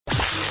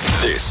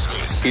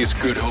This is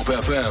Good Hope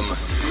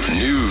FM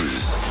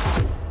News.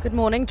 Good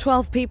morning.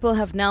 12 people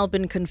have now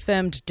been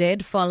confirmed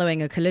dead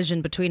following a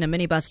collision between a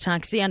minibus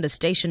taxi and a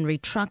stationary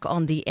truck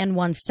on the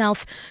N1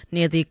 South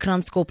near the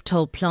Kranskop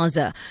toll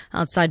plaza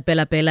outside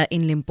Bela Bela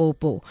in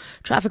Limpopo.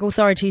 Traffic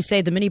authorities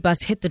say the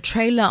minibus hit the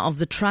trailer of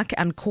the truck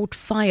and caught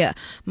fire.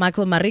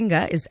 Michael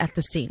Maringa is at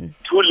the scene.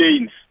 2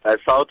 lanes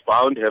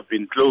southbound have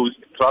been closed.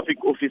 Traffic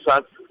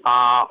officers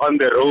are on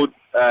the road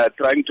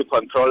trying to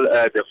control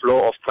the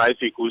flow of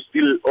traffic. We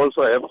still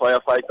also have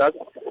firefighters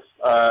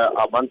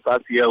amongst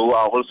us here who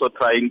are also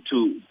trying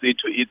to see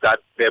to it that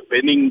the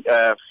burning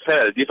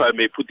felt, if I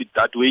may put it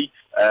that way,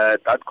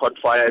 that caught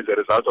fire as a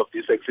result of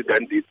this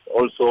accident is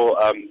also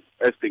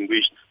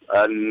extinguished.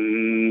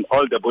 And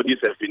all the bodies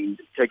have been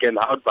taken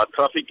out, but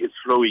traffic is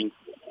flowing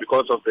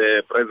because of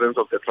the presence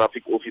of the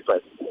traffic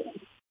officers.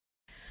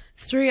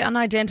 3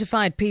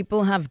 unidentified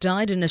people have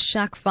died in a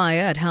shack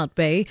fire at Hout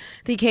Bay.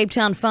 The Cape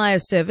Town Fire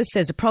Service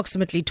says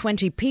approximately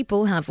 20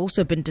 people have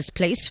also been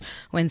displaced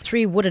when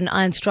 3 wooden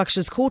iron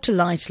structures caught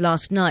alight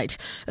last night.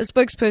 A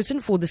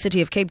spokesperson for the City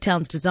of Cape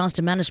Town's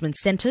Disaster Management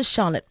Centre,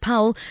 Charlotte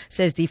Powell,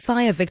 says the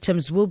fire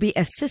victims will be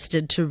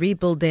assisted to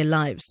rebuild their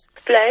lives.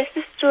 Flash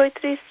destroyed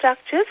 3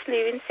 structures,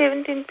 leaving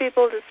 17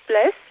 people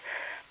displaced.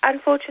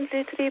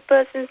 Unfortunately, 3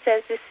 persons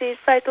have received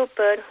fatal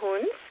burn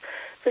wounds.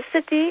 The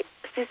City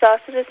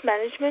Disaster Risk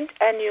Management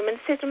and Human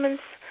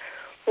Settlements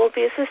will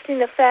be assisting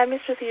the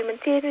families with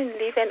humanitarian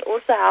relief and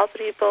also help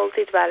rebuild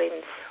their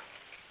dwellings.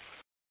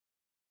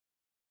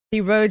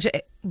 The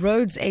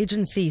Roads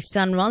Agency,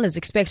 SANRAL, is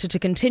expected to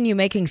continue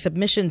making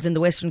submissions in the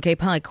Western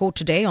Cape High Court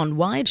today on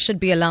why it should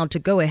be allowed to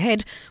go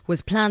ahead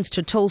with plans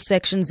to toll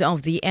sections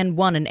of the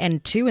N1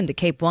 and N2 in the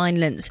Cape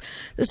Winelands.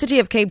 The City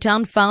of Cape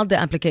Town filed the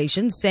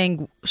application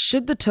saying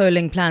should the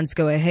tolling plans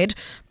go ahead,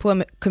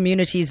 poor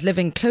communities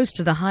living close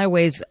to the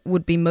highways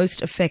would be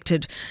most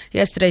affected.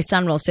 Yesterday,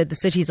 SANRAL said the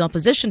city's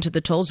opposition to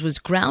the tolls was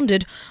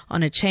grounded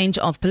on a change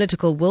of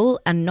political will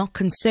and not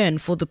concern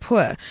for the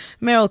poor.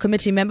 Mayoral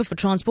Committee member for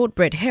Transport,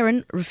 Brett Heron,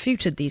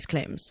 refuted these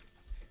claims.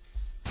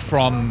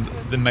 From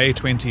the May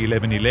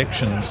 2011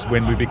 elections,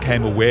 when we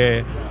became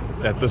aware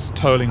that this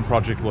tolling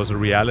project was a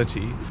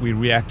reality, we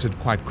reacted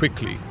quite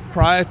quickly.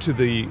 Prior to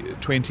the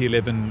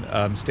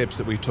 2011 steps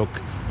that we took,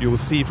 you will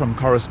see from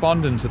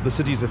correspondence that the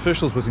city's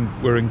officials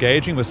were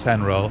engaging with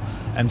SANRAL,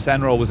 and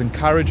SANRAL was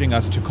encouraging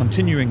us to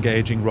continue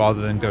engaging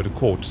rather than go to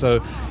court.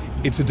 So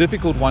it's a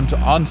difficult one to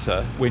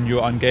answer. When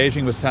you're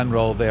engaging with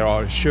SANRAL, they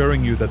are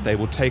assuring you that they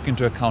will take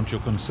into account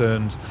your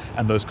concerns,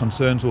 and those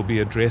concerns will be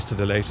addressed at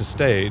a later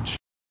stage.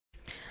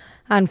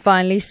 And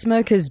finally,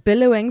 smoke is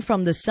billowing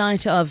from the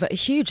site of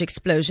huge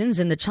explosions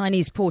in the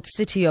Chinese port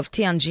city of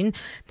Tianjin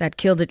that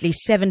killed at least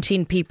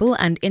 17 people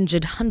and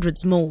injured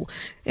hundreds more.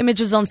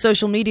 Images on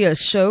social media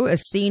show a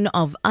scene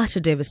of utter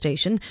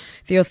devastation.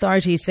 The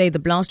authorities say the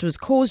blast was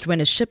caused when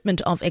a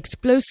shipment of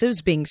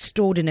explosives being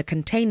stored in a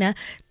container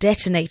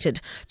detonated.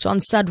 John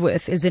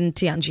Sudworth is in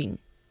Tianjin.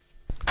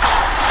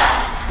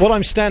 What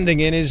I'm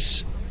standing in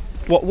is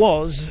what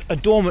was a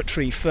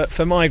dormitory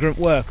for migrant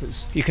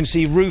workers. You can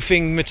see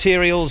roofing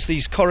materials,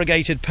 these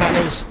corrugated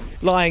panels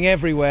lying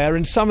everywhere,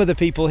 and some of the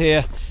people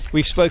here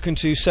we've spoken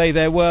to say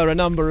there were a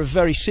number of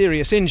very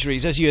serious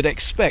injuries, as you'd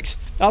expect.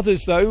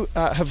 Others, though,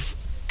 have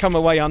come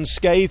away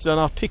unscathed and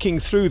are picking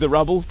through the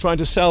rubble, trying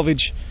to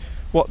salvage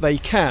what they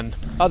can.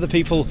 Other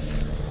people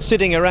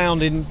sitting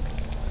around in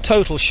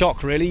total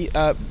shock, really,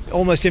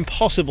 almost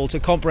impossible to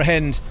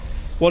comprehend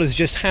what has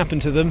just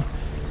happened to them.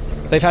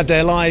 They've had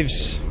their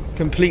lives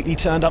completely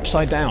turned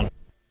upside down.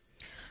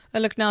 A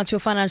look now at your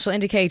financial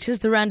indicators.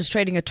 The rand is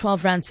trading at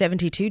 12 rand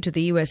 72 to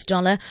the US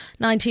dollar,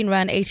 19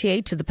 rand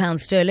 88 to the pound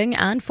sterling,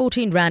 and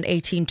 14 rand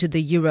 18 to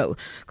the euro.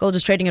 Gold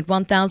is trading at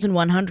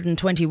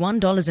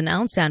 $1,121 an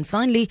ounce. And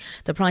finally,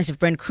 the price of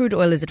Brent crude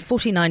oil is at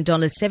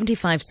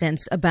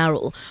 $49.75 a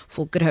barrel.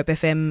 For Good Hope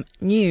FM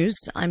News,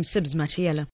 I'm Sibs Matiela.